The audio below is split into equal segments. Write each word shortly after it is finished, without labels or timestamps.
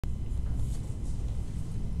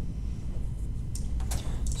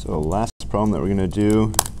So last problem that we're going to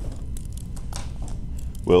do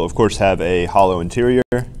will, of course, have a hollow interior,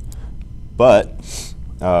 but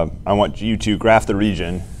I want you to graph the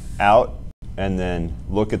region out and then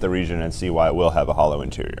look at the region and see why it will have a hollow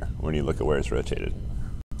interior when you look at where it's rotated.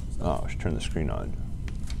 Oh, I should turn the screen on.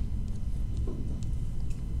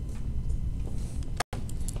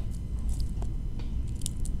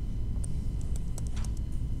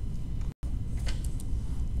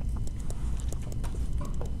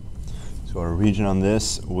 So our region on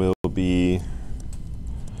this will be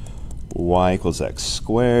y equals x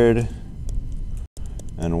squared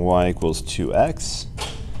and y equals 2x.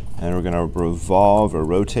 And we're going to revolve or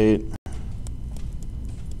rotate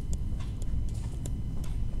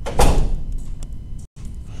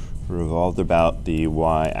revolved about the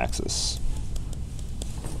y-axis.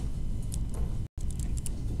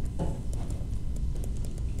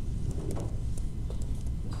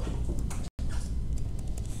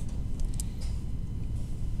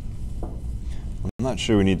 I'm not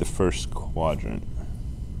sure we need the first quadrant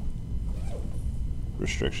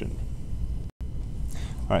restriction.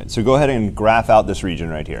 All right, so go ahead and graph out this region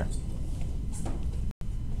right here.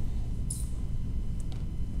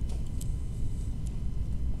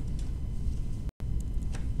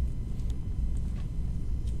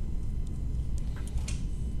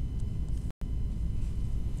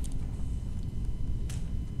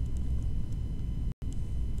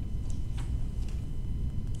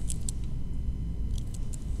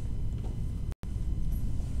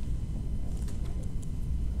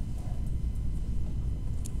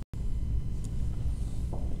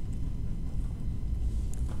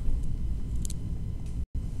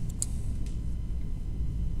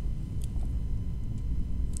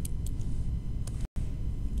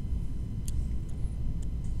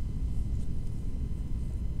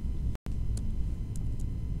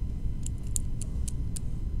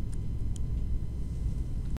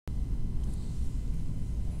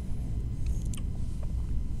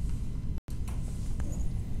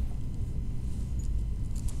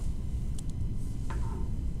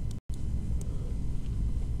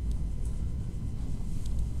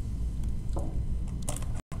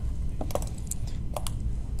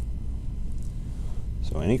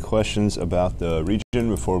 So any questions about the region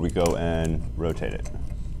before we go and rotate it?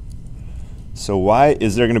 So why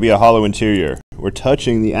is there going to be a hollow interior? We're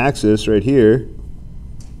touching the axis right here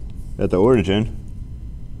at the origin,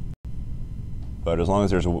 but as long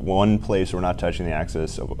as there's one place we're not touching the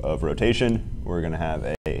axis of rotation, we're going to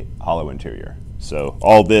have a hollow interior. So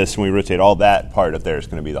all this, when we rotate all that part up there, is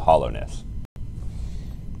going to be the hollowness.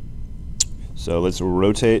 So let's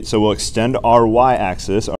rotate. So we'll extend our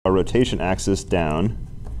y-axis, our rotation axis, down.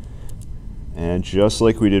 And just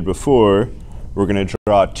like we did before, we're going to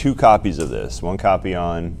draw two copies of this. One copy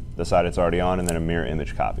on the side it's already on, and then a mirror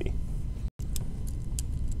image copy.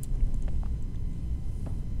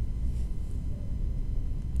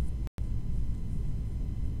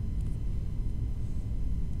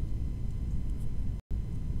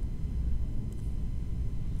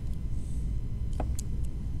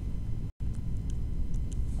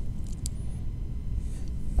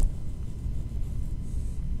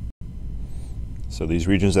 So these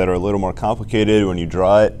regions that are a little more complicated, when you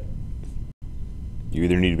draw it, you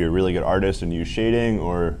either need to be a really good artist and use shading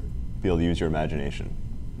or be able to use your imagination,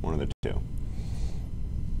 one of the two.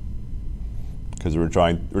 Because we're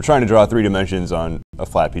trying to draw 3 dimensions on a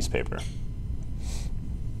flat piece of paper.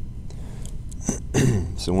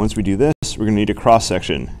 So once we do this, we're going to need a cross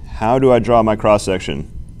section. How do I draw my cross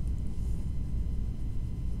section?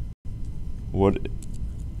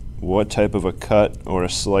 What type of a cut or a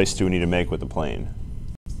slice do we need to make with the plane?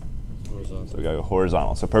 Horizontal. So we got to go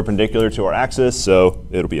horizontal. So perpendicular to our axis, so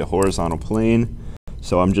it'll be a horizontal plane.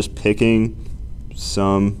 So I'm just picking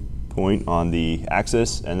some point on the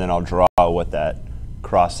axis, and then I'll draw what that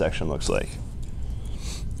cross section looks like.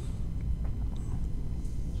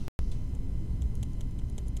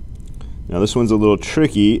 Now this one's a little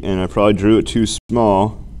tricky, and I probably drew it too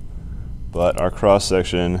small, but our cross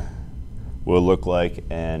section will look like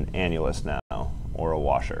an annulus now, or a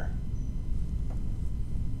washer.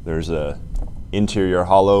 There's a interior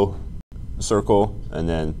hollow circle, and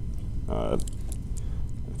then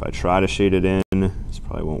if I try to shade it in, this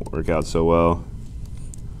probably won't work out so well.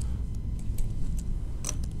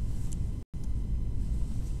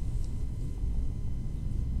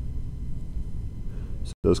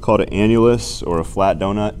 So it's called an annulus, or a flat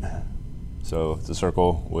donut. So it's a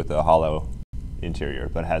circle with a hollow interior,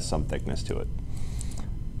 but has some thickness to it.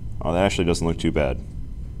 Oh, that actually doesn't look too bad.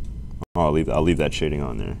 Oh, I'll leave that shading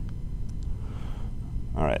on there.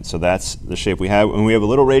 All right, so that's the shape we have. And we have a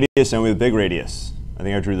little radius and we have a big radius. I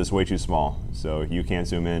think I drew this way too small, so you can't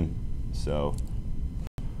zoom in. So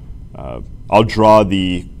I'll draw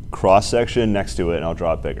the cross section next to it, and I'll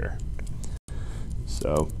draw it bigger.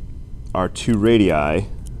 So our two radii,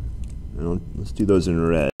 let's do those in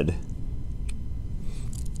red.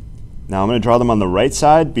 Now I'm going to draw them on the right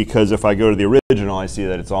side, because if I go to the original, I see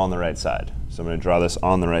that it's all on the right side. So I'm going to draw this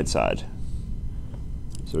on the right side.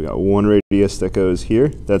 So we got one radius that goes here.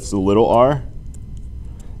 That's the little r.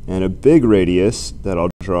 And a big radius that I'll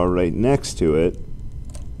draw right next to it.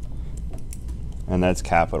 And that's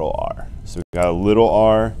capital R. So we've got a little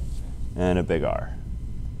r and a big R.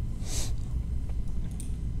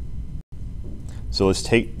 So let's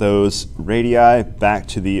take those radii back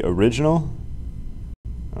to the original.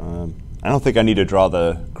 I don't think I need to draw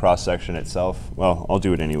the cross section itself. Well, I'll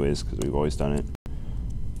do it anyways because we've always done it.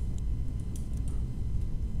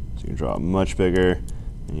 So you can draw it much bigger,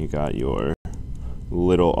 and you got your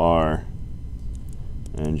little r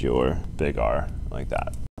and your big R like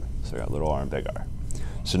that. So I got little r and big R.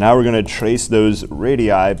 So now we're going to trace those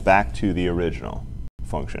radii back to the original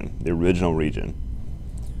function, the original region.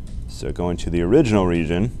 So going to the original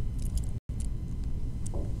region,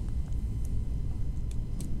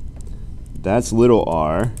 that's little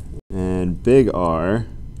r, and big R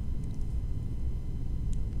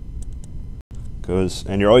goes,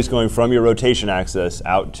 and you're always going from your rotation axis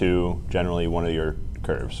out to generally one of your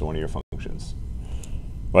curves, so one of your functions.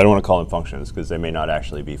 Well, I don't want to call them functions because they may not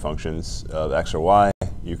actually be functions of x or y.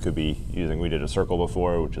 You could be using, we did a circle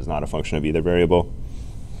before, which is not a function of either variable.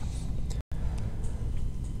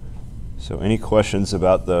 So any questions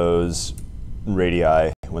about those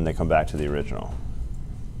radii when they come back to the original?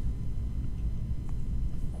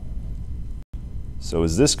 So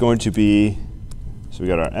is this going to be, so we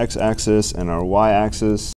got our x-axis and our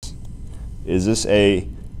y-axis. Is this a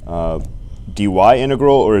dy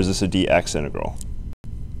integral, or is this a dx integral?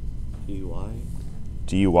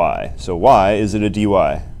 dy. dy. So why is it a dy?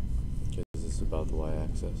 Because it's about the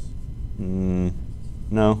y-axis.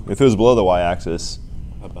 No, if it was below the y-axis.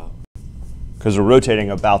 About. Because we're rotating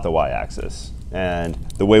about the y-axis. And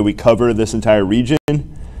the way we cover this entire region,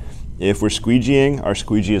 if we're squeegeeing, our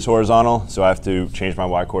squeegee is horizontal, so I have to change my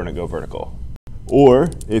y-coordinate, go vertical. Or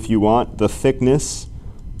if you want, the thickness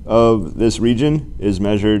of this region is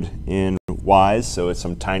measured in y's, so it's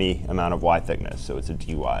some tiny amount of y thickness, so it's a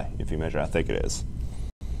dy if you measure how thick it is.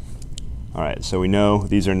 All right, so we know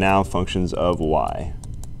these are now functions of y.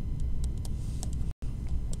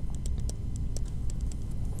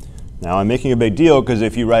 Now I'm making a big deal because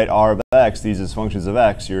if you write r of x, these as functions of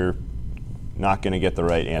x, you're not going to get the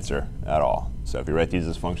right answer at all. So if you write these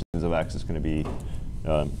as functions of x, it's going to be,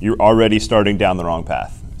 you're already starting down the wrong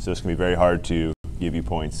path. So it's going to be very hard to give you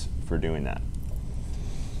points for doing that.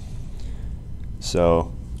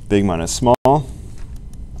 So big minus small.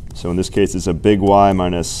 So in this case, it's a big Y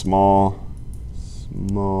minus small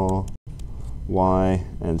y,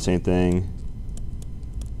 and same thing.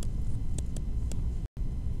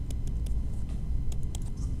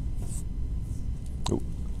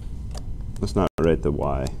 Let's not write the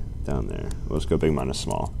y down there. Let's go big minus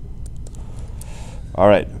small. All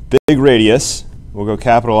right, big radius. We'll go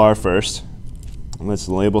capital R first. And let's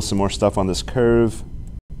label some more stuff on this curve.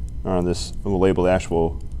 Or on this, we'll label the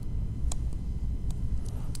actual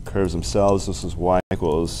curves themselves. This is y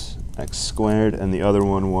equals x squared, and the other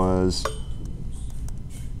one was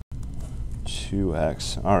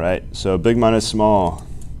 2x. All right, so big minus small.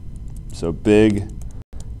 So big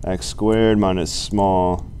x squared minus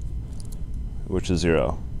small, which is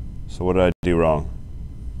 0. So what did I do wrong?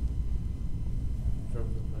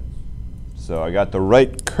 So I got the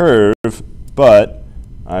right curve, but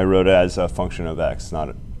I wrote it as a function of x.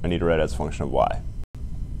 Not, I need to write it as a function of y.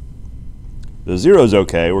 The 0 is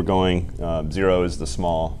okay. We're going, 0 is the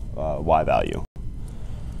small y value.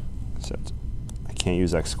 So I can't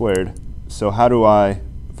use x squared. So how do I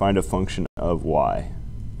find a function of y?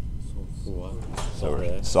 So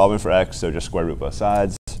we're solving for x, so just square root both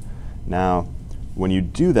sides. Now, when you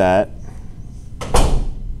do that,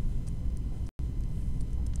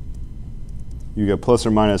 you get plus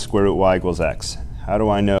or minus square root y equals x. How do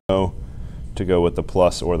I know to go with the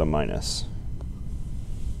plus or the minus?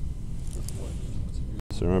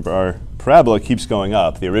 So remember, our parabola keeps going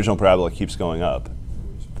up. The original parabola keeps going up.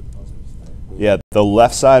 Yeah, the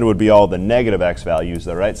left side would be all the negative x values.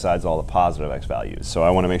 The right side's all the positive x values. So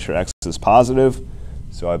I want to make sure x is positive,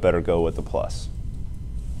 so I better go with the plus.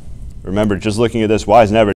 Remember, just looking at this, y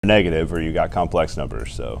is never negative, or you got complex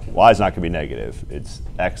numbers. So y is not going to be negative. It's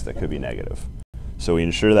x that could be negative. So we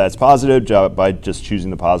ensure that it's positive by just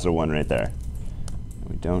choosing the positive one right there.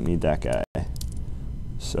 We don't need that guy.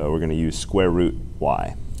 So we're going to use square root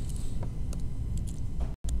y.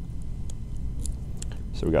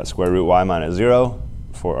 So we got square root y minus 0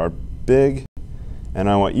 for our big. And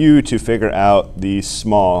I want you to figure out the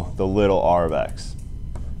small, the little r of x.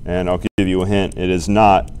 And I'll give you a hint. It is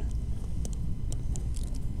not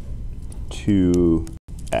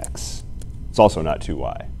 2x. It's also not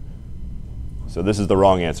 2y. So this is the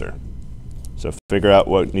wrong answer. So figure out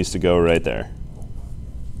what needs to go right there.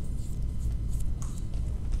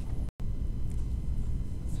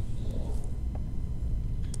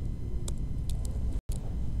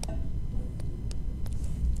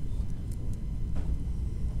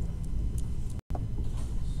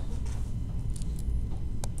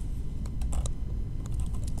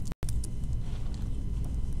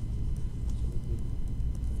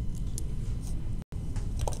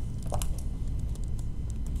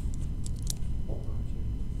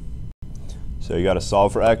 So you got to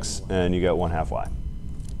solve for x, and you get 1/2 y.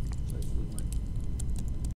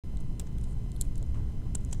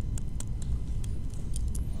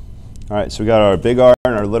 All right, so we got our big R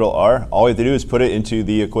and our little r. All we have to do is put it into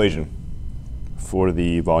the equation for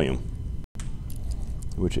the volume,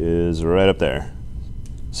 which is right up there.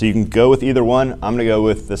 So you can go with either one. I'm going to go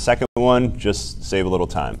with the second one, just save a little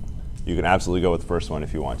time. You can absolutely go with the first one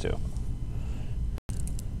if you want to.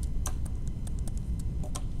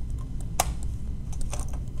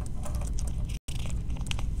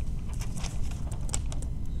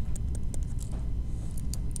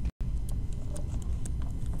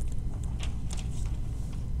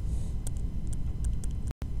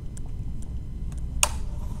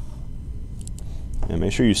 And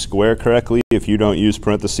make sure you square correctly. If you don't use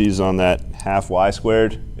parentheses on that 1/2 y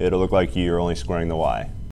squared, it'll look like you're only squaring the y.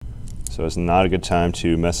 So it's not a good time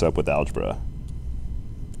to mess up with algebra.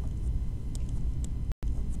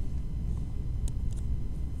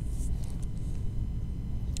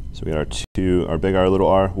 So we got our big R, little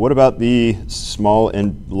r. What about the small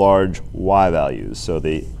and large y values? So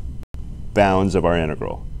the bounds of our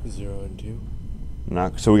integral. 0 and 2.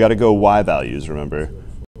 So we got to go y values, remember?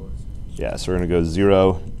 Yeah, so we're going to go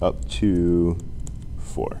 0 up to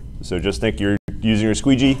 4. So just think you're using your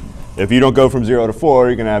squeegee. If you don't go from 0 to 4,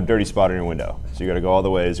 you're going to have a dirty spot in your window. So you got to go all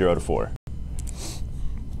the way 0 to 4.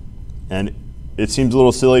 And it seems a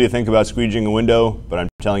little silly to think about squeegeeing a window, but I'm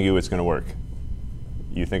telling you it's going to work.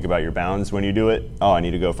 You think about your bounds when you do it. Oh, I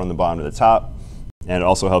need to go from the bottom to the top. And it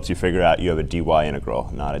also helps you figure out you have a dy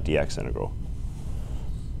integral, not a dx integral.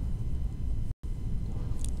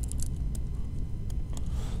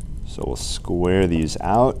 So we'll square these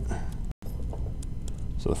out.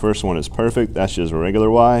 So the first one is perfect. That's just a regular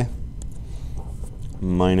y.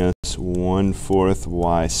 Minus 1/4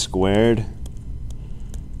 y squared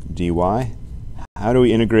dy. How do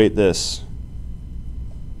we integrate this?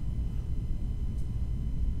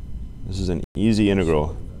 This is an easy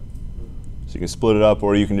integral. So you can split it up,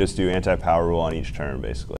 or you can just do anti-power rule on each term,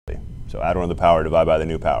 basically. So add 1 to the power, divide by the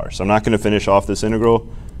new power. So I'm not going to finish off this integral.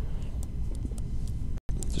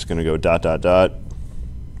 Just going to go dot, dot, dot.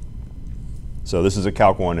 So this is a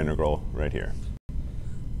Calc 1 integral right here.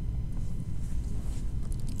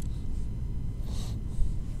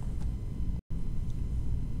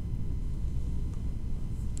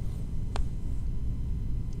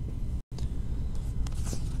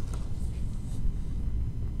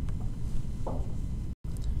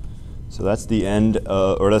 So that's the end,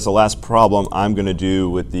 or that's the last problem I'm going to do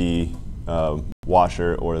with the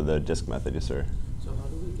washer or the disk method, yes, sir. So how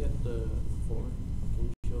do we get the 4? Can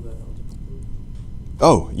you show that algebra proof?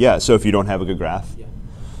 Oh, yeah, so if you don't have a good graph. Yeah.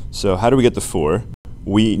 So how do we get the 4?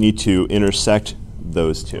 We need to intersect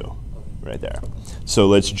those two right there. So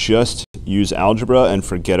let's just use algebra and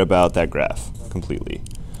forget about that graph completely.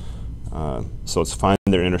 So let's find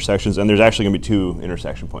their intersections, and there's actually going to be 2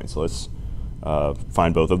 intersection points. So let's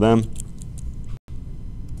find both of them.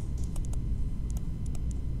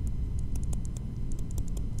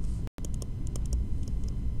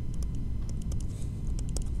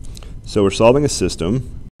 So we're solving a system.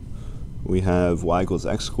 We have y equals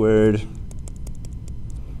x squared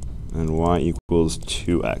and y equals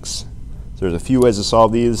 2x. So there's a few ways to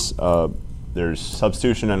solve these. There's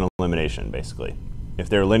substitution and elimination, basically. If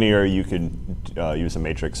they're linear, you could use a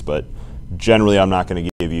matrix, but generally I'm not going to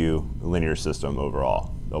give you a linear system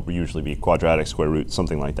overall. They'll usually be quadratic, square root,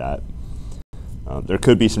 something like that. There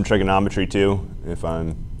could be some trigonometry too, if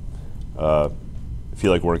I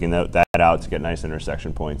feel like working that out to get nice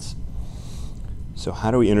intersection points. So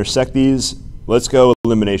how do we intersect these? Let's go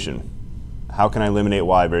elimination. How can I eliminate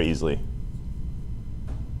y very easily?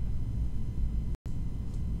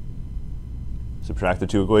 Subtract the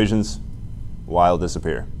 2 equations, y will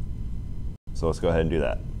disappear. So let's go ahead and do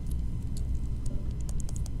that.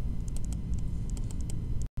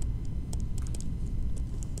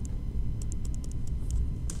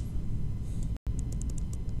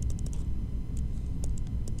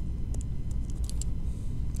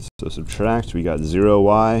 So subtract, we got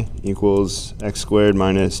 0y equals x squared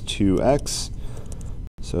minus 2x.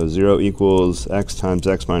 So 0 equals x times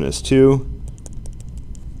x minus 2.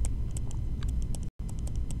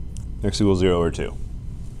 X equals 0 or 2.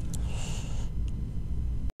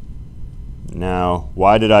 Now,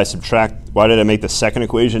 why did I make the second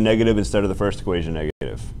equation negative instead of the first equation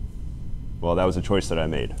negative? Well, that was a choice that I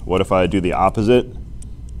made. What if I do the opposite?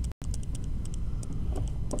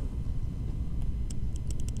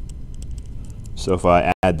 So if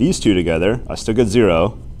I add these two together, I still get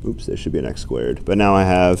 0. Oops, there should be an x squared. But now I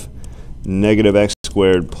have negative x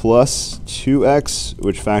squared plus 2x,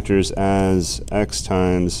 which factors as x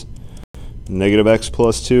times negative x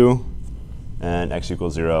plus 2, and x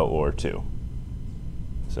equals 0 or 2.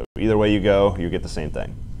 So either way you go, you get the same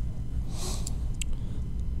thing.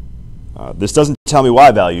 This doesn't tell me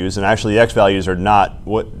y values, and actually the x values are not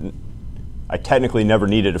what I technically never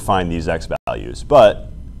needed to find these x values, but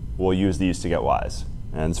we'll use these to get y's.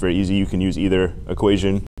 And it's very easy. You can use either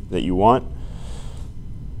equation that you want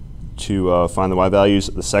to find the y values.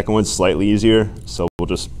 The second one's slightly easier, so we'll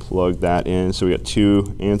just plug that in. So we got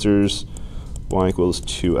two answers. Y equals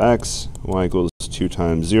 2x, y equals 2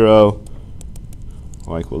 times 0,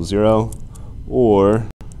 y equals 0, or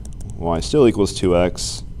y still equals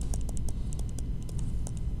 2x.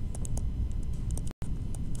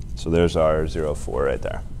 So there's our 0, 4 right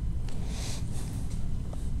there.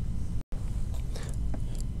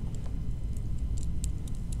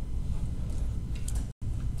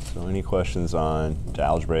 So any questions on the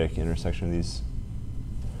algebraic intersection of these?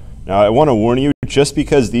 Now I want to warn you, just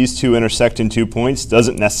because these two intersect in 2 points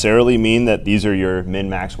doesn't necessarily mean that these are your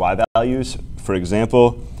min-max y values. For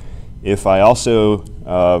example, if I also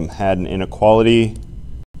had an inequality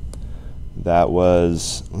that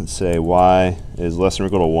was, let's say y is less than or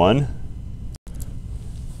equal to 1,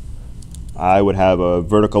 I would have a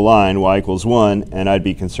vertical line, y equals 1, and I'd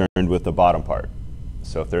be concerned with the bottom part.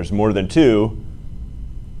 So if there's more than 2,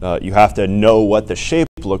 you have to know what the shape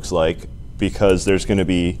looks like, because there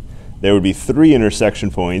would be 3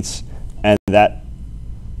 intersection points, and that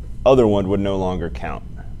other one would no longer count.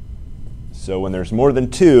 So when there's more than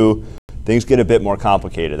 2, things get a bit more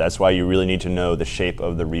complicated. That's why you really need to know the shape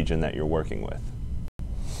of the region that you're working with.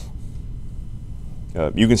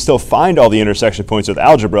 You can still find all the intersection points with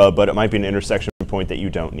algebra, but it might be an intersection point that you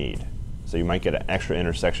don't need. So you might get an extra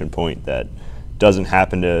intersection point that doesn't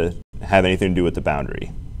happen to have anything to do with the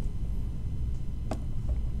boundary.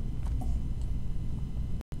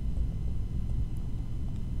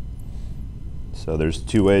 So there's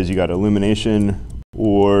 2 ways. You got elimination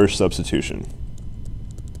or substitution.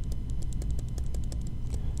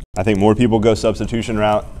 I think more people go substitution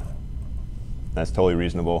route. That's totally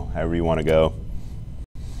reasonable, however you want to go.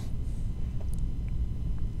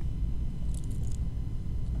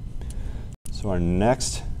 So our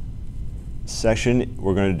next section,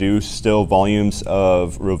 we're going to do still volumes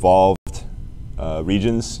of revolved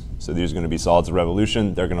regions. So these are going to be solids of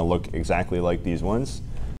revolution. They're going to look exactly like these ones.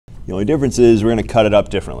 The only difference is we're going to cut it up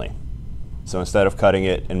differently. So instead of cutting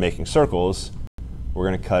it and making circles, we're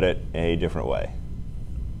going to cut it a different way.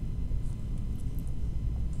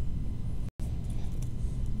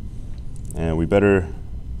 And we better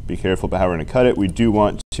be careful about how we're going to cut it. We do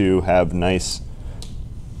want to have nice,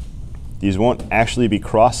 these won't actually be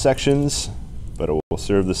cross sections, but it will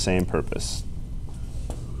serve the same purpose.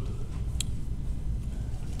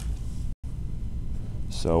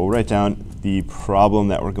 So we'll write down the problem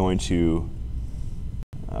that we're going to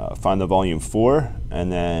find the volume for,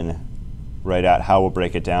 and then write out how we'll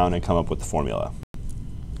break it down and come up with the formula.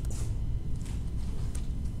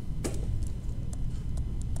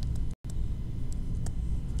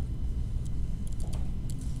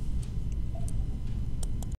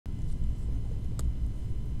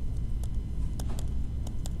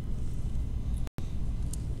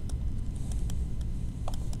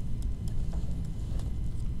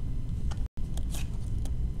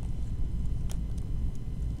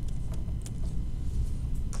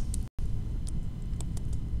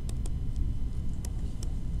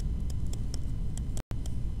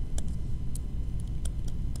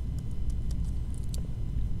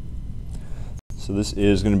 So this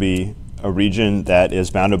is going to be a region that is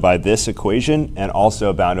bounded by this equation and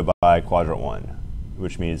also bounded by quadrant 1,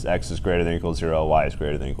 which means x is greater than or equals 0, y is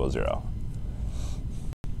greater than or equals 0.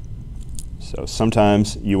 So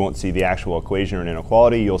sometimes you won't see the actual equation or an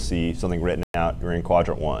inequality. You'll see something written out. You're in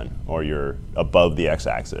quadrant 1, or you're above the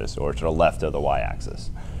x-axis, or to the left of the y-axis.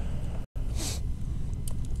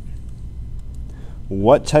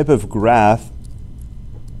 What type of graph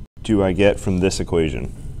do I get from this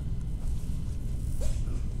equation?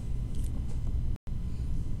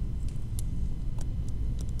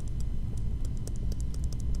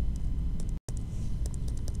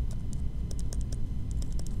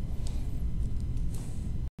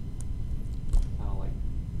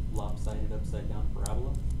 Lopsided upside down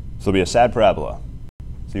parabola? So it'll be a sad parabola.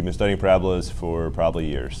 So you've been studying parabolas for probably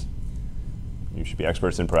years. You should be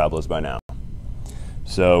experts in parabolas by now.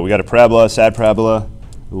 So we got a parabola, sad parabola.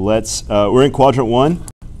 We're in quadrant 1,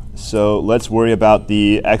 so let's worry about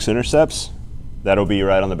the x-intercepts. That'll be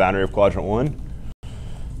right on the boundary of quadrant 1.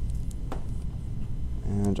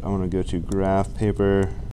 And I want to go to graph paper.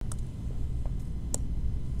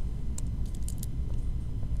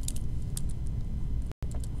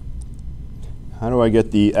 How do I get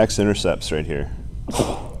the x-intercepts right here?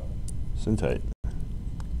 Sit tight.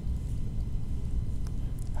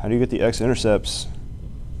 How do you get the x-intercepts?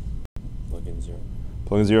 Plug in 0.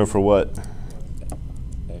 Plug in 0 for what?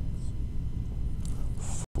 X.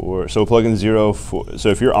 So plug in 0 for, so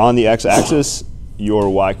if you're on the x-axis, your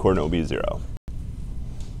y-coordinate will be 0.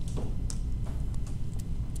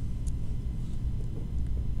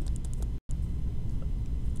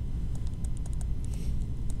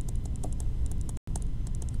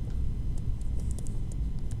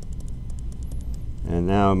 And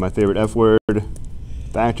now my favorite F word,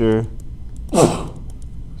 factor.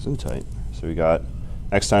 Sit tight. So we got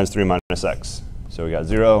x times 3 minus x. So we got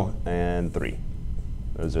 0 and 3.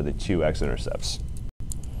 Those are the two x-intercepts.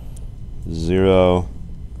 0,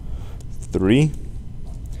 3.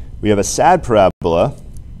 We have a sad parabola.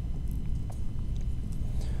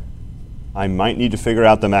 I might need to figure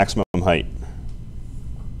out the maximum height.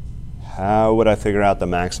 How would I figure out the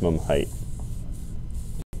maximum height?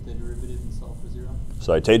 The derivative and solve for 0?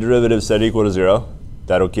 So I take derivative set equal to 0.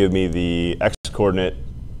 That'll give me the x-coordinate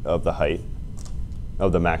of the height,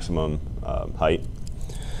 of the maximum height.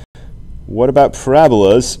 What about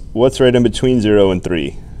parabolas? What's right in between 0 and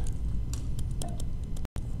 3?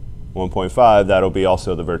 1.5, that'll be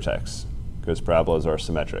also the vertex, because parabolas are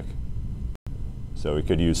symmetric. So we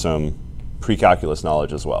could use some pre-calculus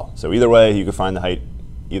knowledge as well. So either way, you could find the height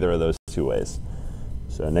either of those two ways.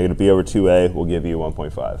 So negative b over 2a will give you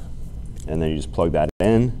 1.5. And then you just plug that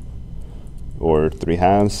in, or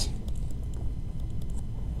 3/2.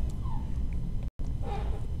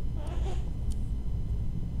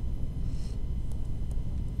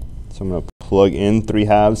 So I'm going to plug in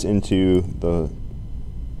 3/2 into the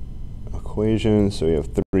equation. So we have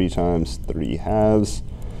 3 times 3/2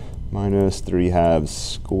 minus 3/2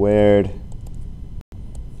 squared.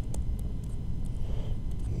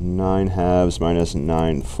 9/2 minus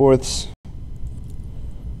 9/4,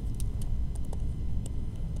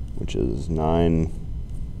 which is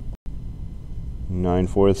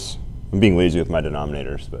 9/4. I'm being lazy with my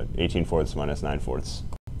denominators, but 18/4 minus 9/4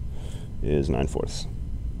 is 9/4.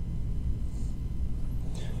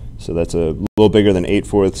 So that's a little bigger than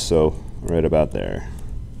 8/4, so right about there,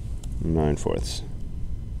 9/4.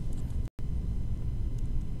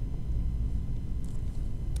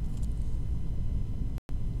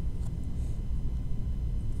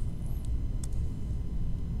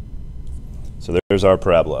 So there's our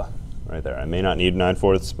parabola right there. I may not need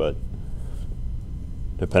 9/4, but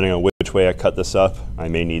depending on which way I cut this up, I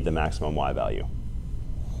may need the maximum y value.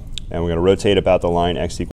 And we're going to rotate about the line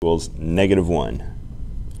x equals -1.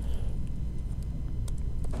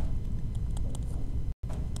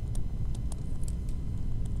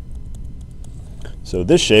 So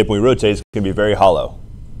this shape, when we rotate, is going to be very hollow.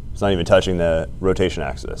 It's not even touching the rotation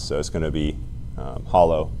axis, so it's going to be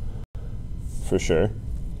hollow for sure.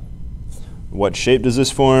 What shape does this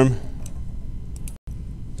form?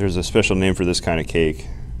 There's a special name for this kind of cake.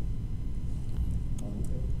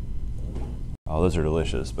 Oh, those are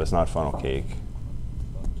delicious, but it's not funnel cake.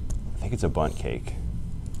 I think it's a bundt cake.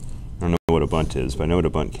 I don't know what a bundt is, but I know what a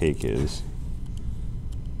bundt cake is.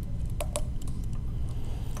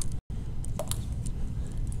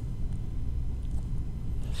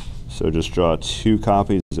 So just draw 2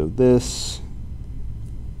 copies of this.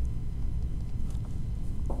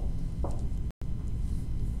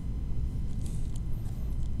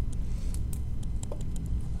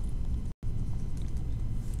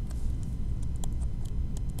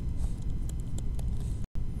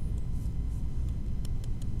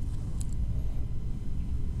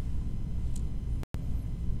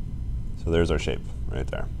 So there's our shape right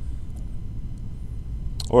there.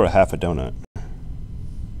 Or a half a donut.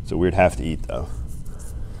 It's a weird half to eat, though.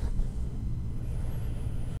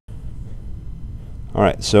 All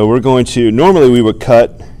right, so we're going to, normally we would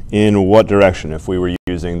cut in what direction if we were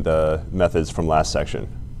using the methods from last section?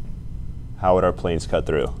 How would our planes cut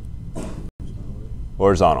through?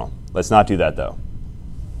 Horizontal. Let's not do that, though.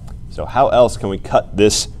 So how else can we cut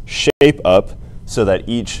this shape up so that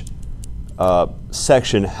each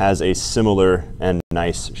section has a similar and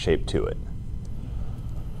nice shape to it?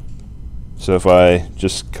 So if I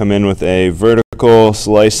just come in with a vertical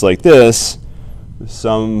slice like this,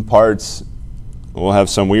 some parts will have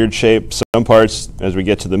some weird shape. Some parts, as we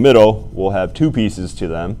get to the middle, will have two pieces to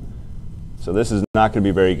them. So this is not going to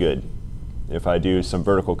be very good. If I do some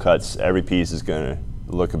vertical cuts, every piece is going to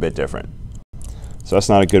look a bit different. So that's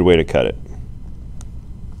not a good way to cut it.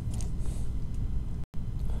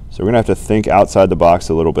 So we're going to have to think outside the box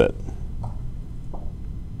a little bit.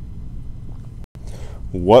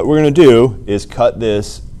 What we're going to do is cut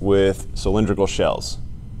this with cylindrical shells.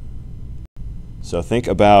 So think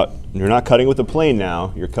about, you're not cutting with a plane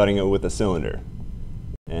now, you're cutting it with a cylinder.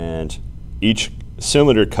 And each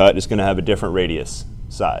cylinder cut is going to have a different radius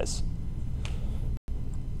size.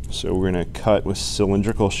 So we're going to cut with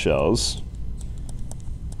cylindrical shells.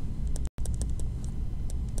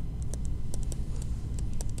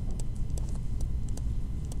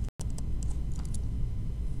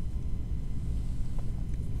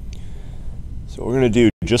 So what we're going to do,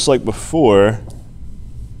 just like before,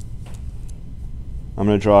 I'm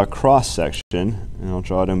going to draw a cross section, and I'll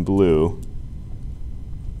draw it in blue.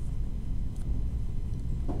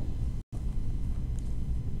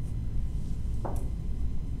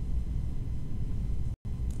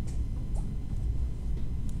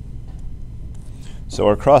 So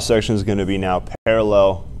our cross section is going to be now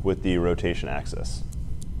parallel with the rotation axis.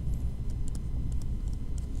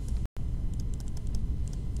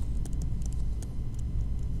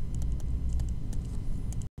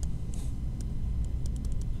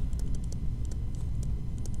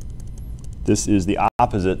 This is the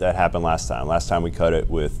opposite that happened last time. Last time we cut it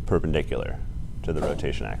with perpendicular to the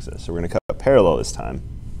rotation axis. So we're going to cut parallel this time.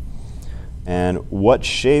 And what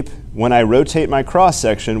shape, when I rotate my cross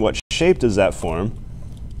section, what shape does that form?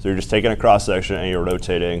 So you're just taking a cross section and you're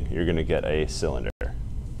rotating, you're going to get a cylinder.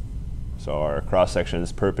 So our cross section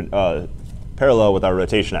is parallel with our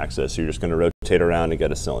rotation axis. So you're just going to rotate around and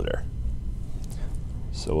get a cylinder.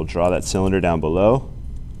 So we'll draw that cylinder down below.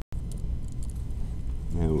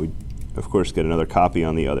 And we, of course, get another copy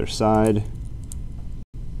on the other side.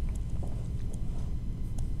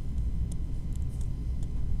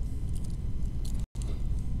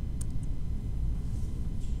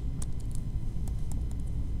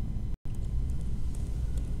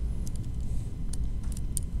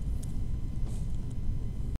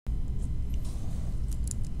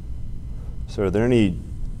 So are there any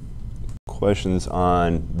questions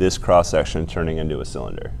on this cross-section turning into a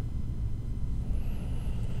cylinder?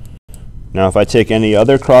 Now if I take any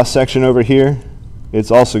other cross-section over here,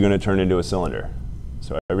 it's also going to turn into a cylinder.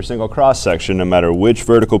 So every single cross-section, no matter which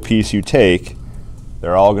vertical piece you take,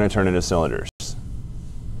 they're all going to turn into cylinders.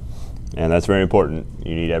 And that's very important.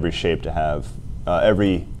 You need every shape to have,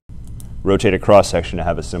 every rotated cross-section to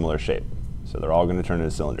have a similar shape. So they're all going to turn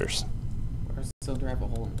into cylinders. Or does the cylinder have a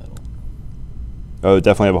hole in the middle? Oh,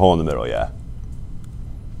 definitely have a hole in the middle, yeah.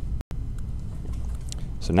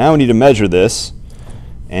 So now we need to measure this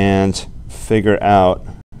and figure out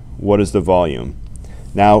what is the volume.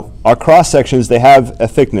 Now, our cross sections, they have a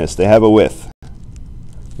thickness, they have a width.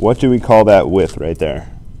 What do we call that width right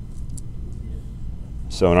there?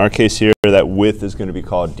 So in our case here, that width is going to be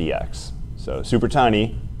called dx. So super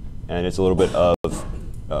tiny, and it's a little bit of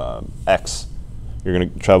x. You're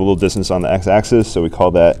going to travel a little distance on the x-axis, so we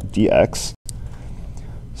call that dx.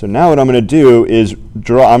 So now what I'm going to do is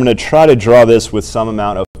I'm going to try to draw this with some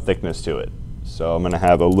amount of thickness to it. So I'm going to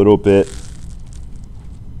have a little bit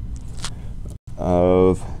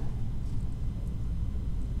of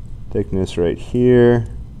thickness right here.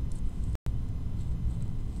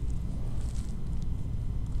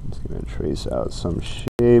 I'm just going to trace out some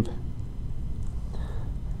shape.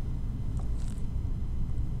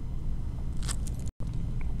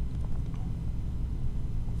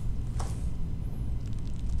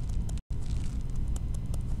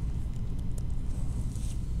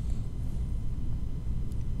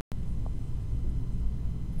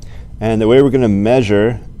 And the way we're going to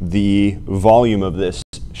measure the volume of this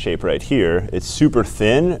shape right here, it's super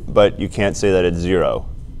thin, but you can't say that it's zero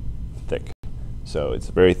thick. So it's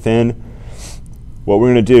very thin. What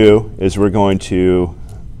we're going to do is we're going to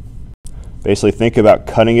basically think about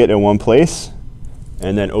cutting it in one place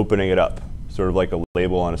and then opening it up, sort of like a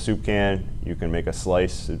label on a soup can. You can make a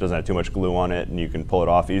slice. It doesn't have too much glue on it, and you can pull it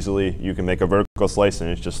off easily. You can make a vertical slice, and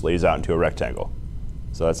it just lays out into a rectangle.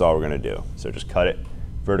 So that's all we're going to do. So just cut it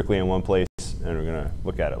vertically in one place, and we're going to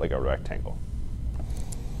look at it like a rectangle.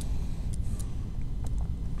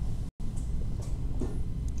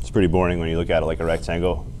 It's pretty boring when you look at it like a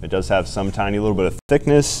rectangle. It does have some tiny little bit of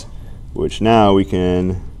thickness, which now we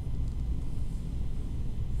can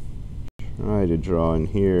try to draw in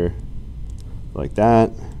here like that.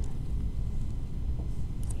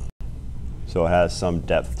 So it has some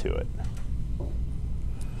depth to it.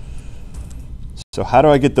 So how do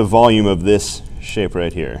I get the volume of this shape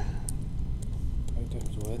right here? Height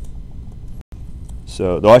times width.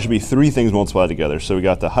 So there should be three things multiplied together. So we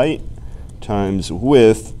got the height times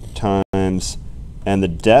width times, and the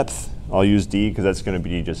depth, I'll use d because that's going to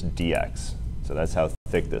be just dx. So that's how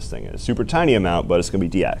thick this thing is. Super tiny amount, but it's going to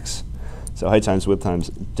be dx. So height times width times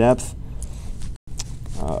depth.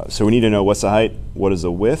 So we need to know what's the height, what is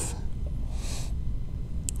the width.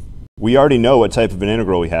 We already know what type of an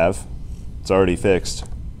integral we have. It's already fixed.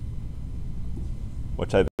 What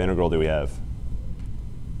type of integral do we have?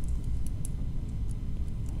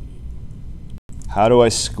 How do I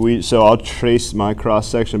squeeze? So I'll trace my cross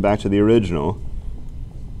section back to the original.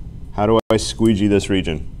 How do I squeegee this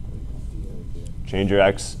region? Change your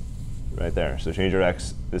x right there. So change your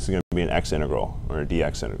x. This is going to be an x integral or a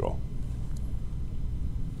dx integral.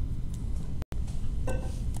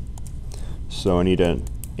 So I need an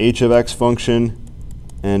h of x function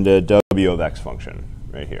and a w of x function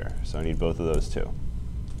right here. So I need both of those too.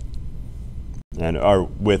 And our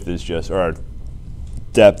width is just, or our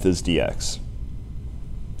depth is dx.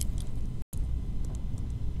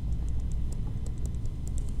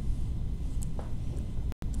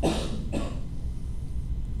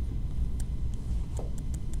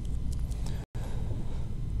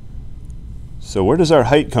 So where does our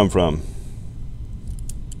height come from?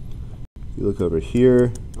 If you look over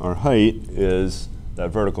here, our height is that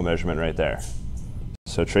vertical measurement right there.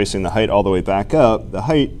 So tracing the height all the way back up, the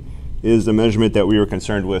height is the measurement that we were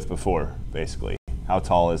concerned with before, basically. How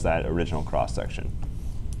tall is that original cross section?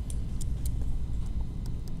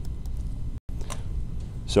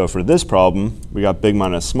 So for this problem, we got big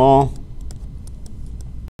minus small.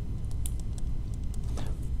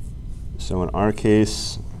 So in our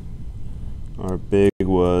case, our big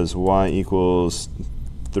was y equals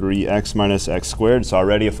 3x minus x squared. It's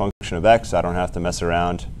already a function of x. I don't have to mess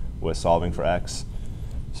around with solving for x.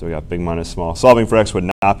 So we got big minus small. Solving for x would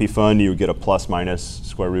not be fun. You would get a plus minus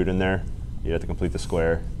square root in there. You'd have to complete the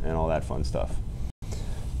square and all that fun stuff.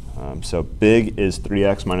 So big is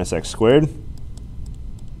 3x minus x squared.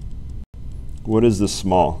 What is the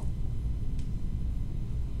small?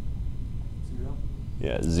 0.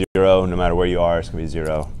 Yeah, 0. No matter where you are, it's going to be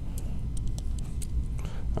 0.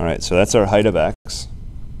 All right, so that's our height of x.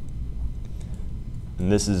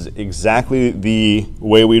 And this is exactly the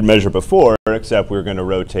way we'd measure before, except we're going to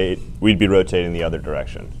rotate. We'd be rotating the other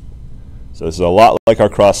direction. So this is a lot like our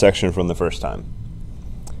cross section from the first time.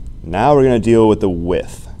 Now we're going to deal with the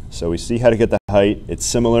width. So we see how to get the height. It's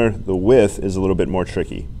similar. The width is a little bit more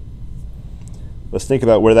tricky. Let's think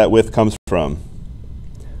about where that width comes from.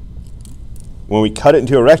 When we cut it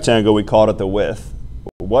into a rectangle, we called it the width.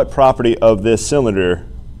 What property of this cylinder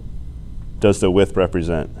does the width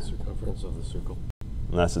represent? Circumference of the circle.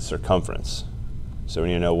 And that's the circumference. So we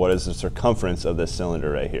need to know what is the circumference of this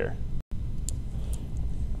cylinder right here.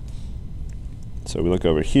 So we look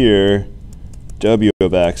over here, w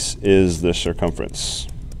of x is the circumference.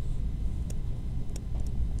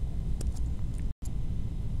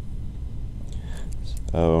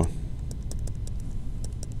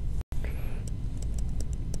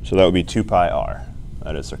 So that would be 2 pi r.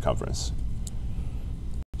 That is circumference.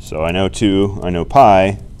 So I know 2, I know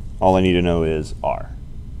pi. All I need to know is r.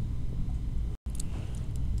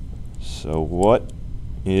 So what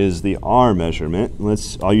is the r measurement?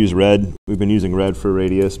 I'll use red. We've been using red for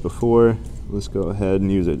radius before. Let's go ahead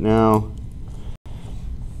and use it now.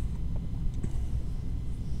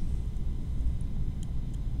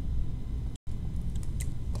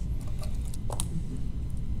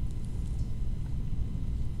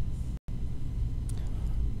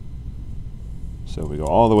 So we go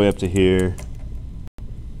all the way up to here.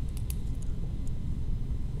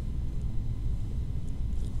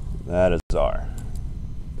 That is r.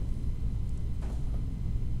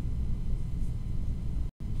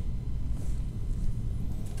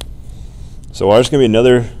 So r is going to be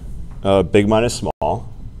another big minus small,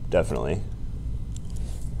 definitely.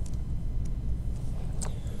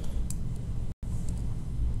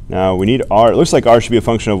 Now we need r. It looks like r should be a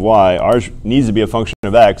function of y. R needs to be a function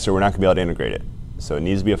of x, or we're not going to be able to integrate it. So it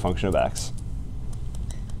needs to be a function of x.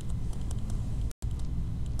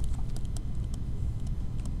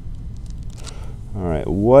 All right,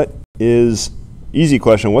 what is, easy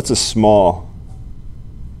question, what's a small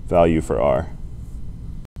value for r?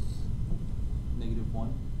 -1.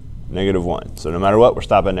 -1. So no matter what, we're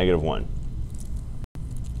stopped at -1.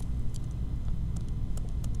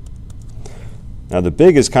 Now the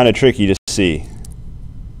big is kind of tricky to see.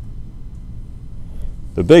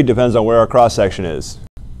 The big depends on where our cross-section is.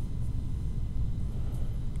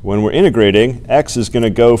 When we're integrating, x is going to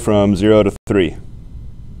go from 0 to 3.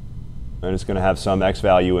 And it's going to have some x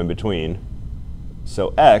value in between.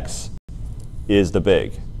 So x is the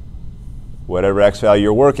big. Whatever x value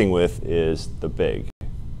you're working with is the big.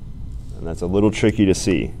 And that's a little tricky to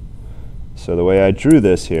see. So the way I drew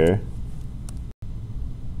this here,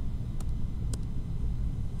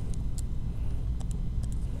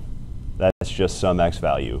 that's just some x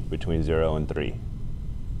value between 0 and 3.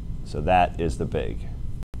 So that is the big.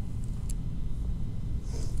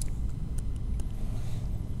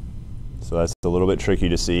 So that's a little bit tricky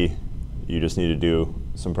to see. You just need to do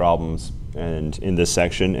some problems and in this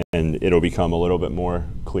section, and it'll become a little bit more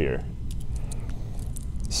clear.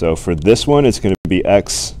 So for this one, it's going to be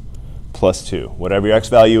x plus 2. Whatever your x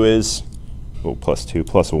value is, oh, plus 2,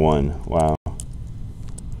 plus 1, wow.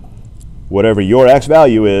 Whatever your x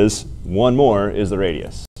value is, one more is the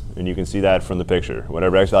radius. And you can see that from the picture.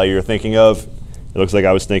 Whatever x value you're thinking of, it looks like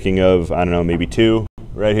I was thinking of, I don't know, maybe 2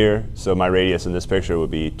 right here. So my radius in this picture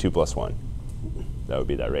would be 2 plus 1. That would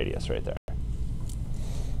be that radius right there.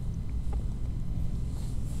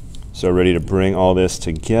 So ready to bring all this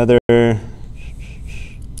together.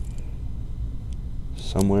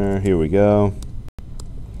 Somewhere, here we go.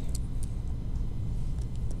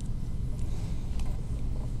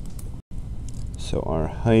 So our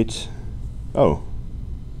height, oh,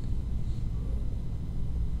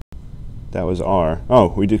 that was r. Oh,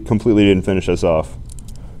 we completely didn't finish this off.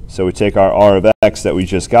 So we take our r of x that we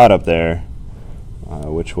just got up there,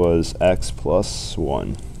 which was x plus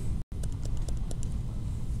 1.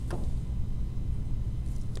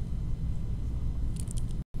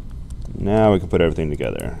 Now we can put everything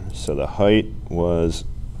together. So the height was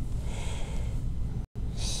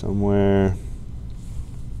somewhere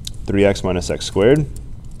 3x minus x squared.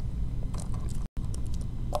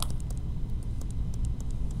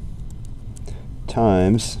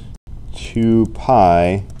 Times 2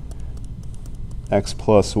 pi x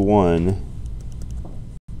plus 1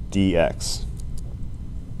 dx.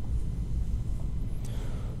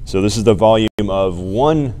 So this is the volume of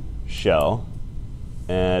one shell,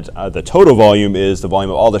 and the total volume is the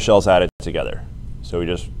volume of all the shells added together. So we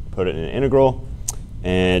just put it in an integral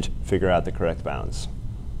and figure out the correct bounds.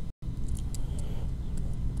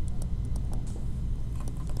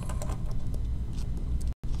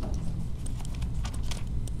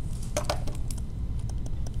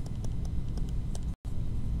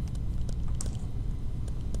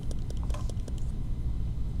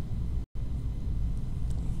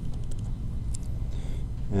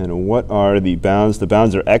 And what are the bounds? The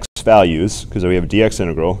bounds are x values, because we have a dx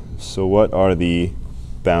integral. So what are the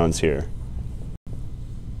bounds here?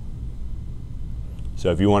 So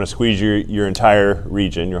if you want to squeeze your entire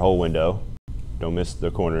region, your whole window, don't miss the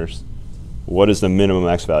corners, what is the minimum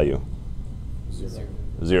x value? 0.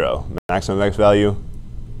 0. Maximum x value?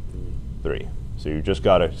 3. So you just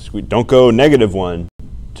got to squeeze. Don't go -1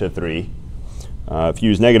 to 3. If you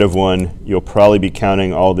use -1, you'll probably be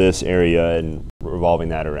counting all this area and revolving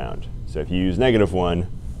that around. So if you use -1,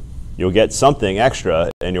 you'll get something extra,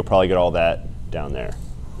 and you'll probably get all that down there.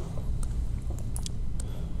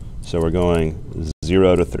 So we're going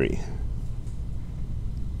 0 to 3.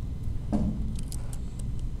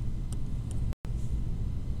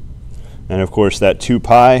 And of course, that 2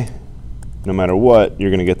 pi, no matter what, you're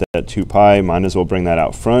going to get that 2 pi. Might as well bring that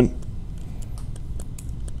out front.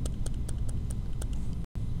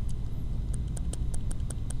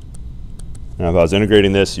 Now, if I was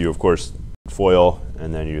integrating this, you, of course, FOIL,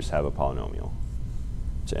 and then you just have a polynomial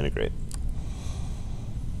to integrate.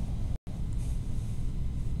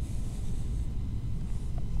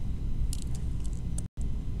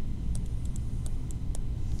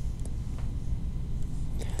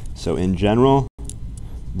 So in general,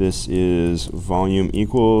 this is volume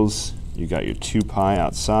equals, you got your 2 pi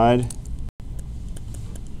outside.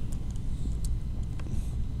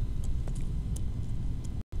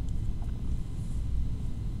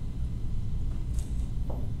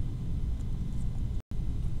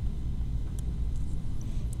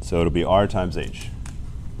 So it'll be r times h,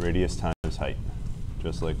 radius times height,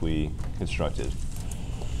 just like we constructed.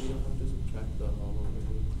 You don't have to subtract the hollow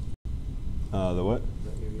radius. The what?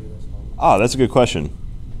 The area that's hollow. Ah, that's a good question.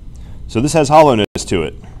 So this has hollowness to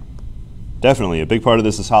it. Definitely, a big part of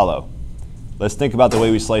this is hollow. Let's think about the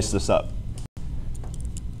way we slice this up.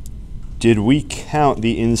 Did we count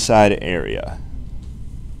the inside area?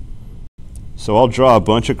 So I'll draw a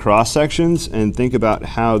bunch of cross sections and think about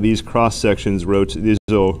how these cross sections rotate. These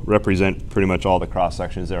will represent pretty much all the cross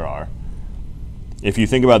sections there are. If you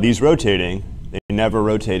think about these rotating, they never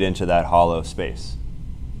rotate into that hollow space.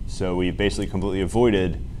 So we basically completely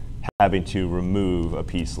avoided having to remove a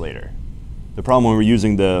piece later. The problem when we're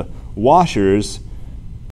using the washers,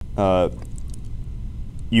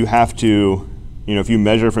 you have to, if you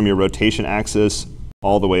measure from your rotation axis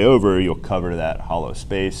all the way over, you'll cover that hollow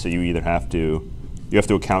space. So you have to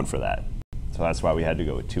account for that. So that's why we had to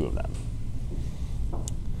go with 2 of them.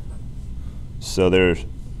 So there's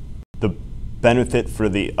the benefit for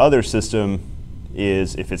the other system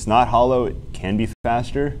is if it's not hollow, it can be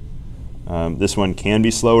faster. This one can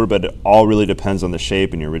be slower, but it all really depends on the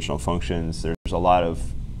shape and your original functions. There's a lot of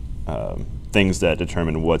things that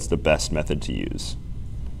determine what's the best method to use.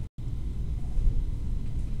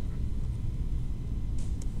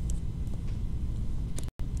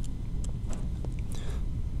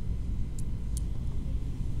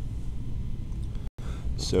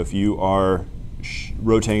 So if you are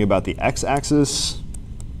rotating about the x-axis,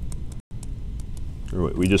 or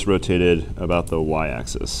we just rotated about the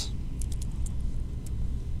y-axis.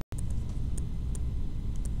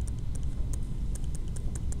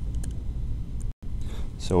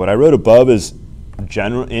 So what I wrote above is, in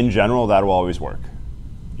general, that will always work.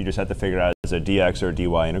 You just have to figure out as a dx or dy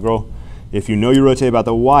integral. If you know you rotate about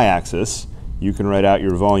the y-axis, you can write out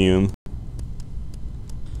your volume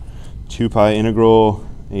 2 pi integral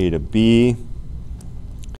a to b.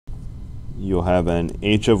 You'll have an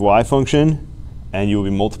h of y function, and you'll be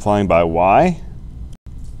multiplying by y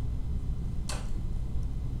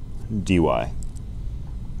dy.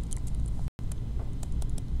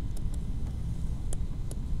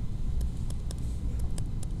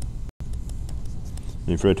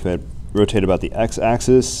 And if you rotate about the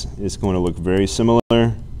x-axis, it's going to look very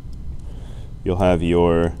similar. You'll have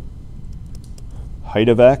your height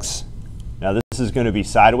of x. Now this is going to be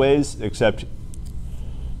sideways, except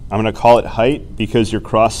I'm going to call it height because your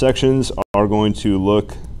cross sections are going to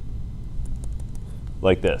look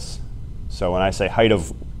like this. So when I say height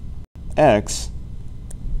of x,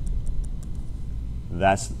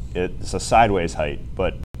 it's a sideways height.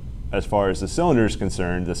 But as far as the cylinder is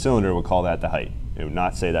concerned, the cylinder will call that the height. It would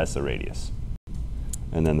not say that's the radius.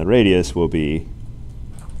 And then the radius will be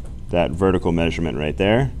that vertical measurement right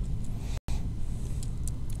there,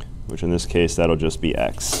 which in this case, that'll just be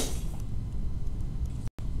x.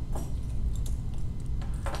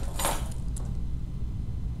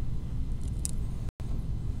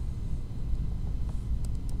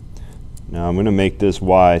 Now I'm going to make this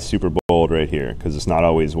y super bold right here because it's not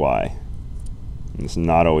always y. And it's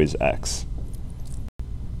not always x.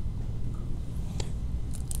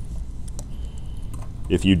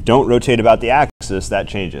 If you don't rotate about the axis, that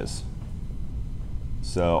changes.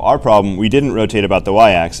 So our problem, we didn't rotate about the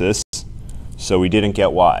y-axis, so we didn't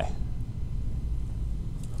get y.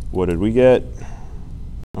 What did we get?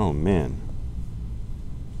 Oh, man.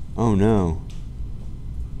 Oh, no.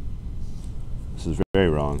 This is very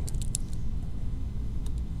wrong.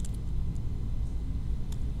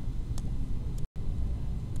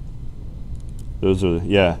 Those are,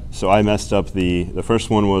 yeah, so I messed up the first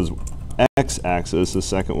one was x-axis, the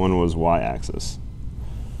second one was y-axis.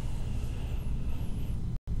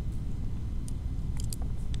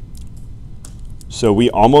 So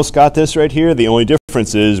we almost got this right here. The only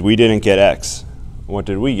difference is we didn't get x. What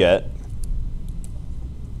did we get?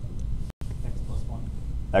 X plus 1.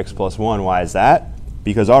 X plus 1. Why is that?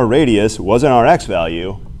 Because our radius wasn't our x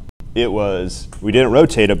value. It was, we didn't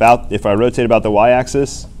rotate about, if I rotate about the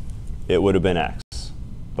y-axis, it would have been x.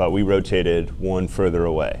 But we rotated one further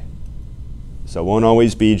away. So it won't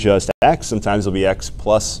always be just x. Sometimes it'll be x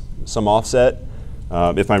plus some offset.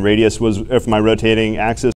 If my rotating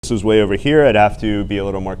axis was way over here, I'd have to be a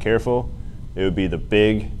little more careful. It would be the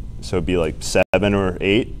big, so it'd be like 7 or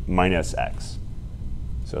 8 minus x.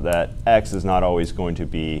 So that x is not always going to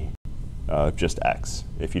be just x.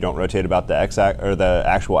 If you don't rotate about the or the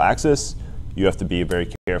actual axis, you have to be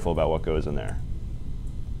very careful about what goes in there.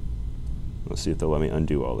 Let's see if they'll let me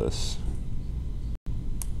undo all this.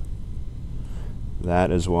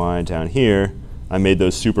 That is why down here I made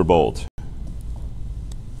those super bold.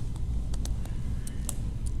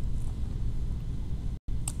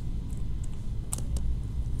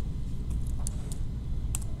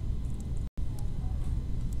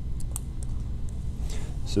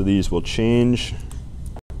 So these will change.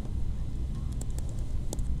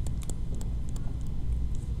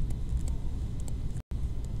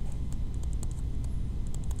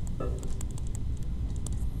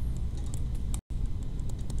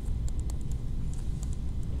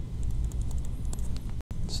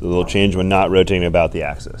 So they'll change when not rotating about the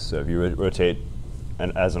axis. So if you rotate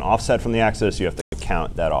as an offset from the axis, you have to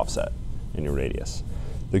count that offset in your radius.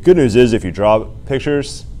 The good news is if you draw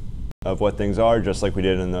pictures of what things are, just like we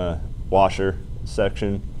did in the washer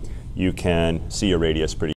section, you can see your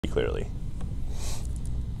radius pretty clearly.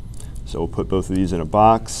 So we'll put both of these in a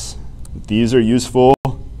box. These are useful.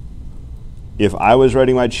 If I was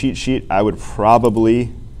writing my cheat sheet, I would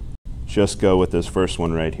probably just go with this first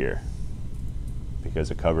one right here, because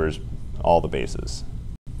it covers all the bases.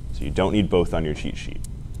 So you don't need both on your cheat sheet.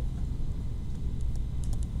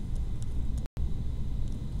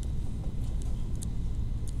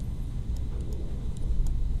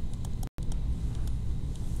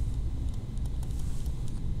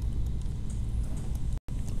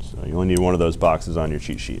 So you only need one of those boxes on your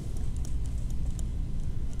cheat sheet.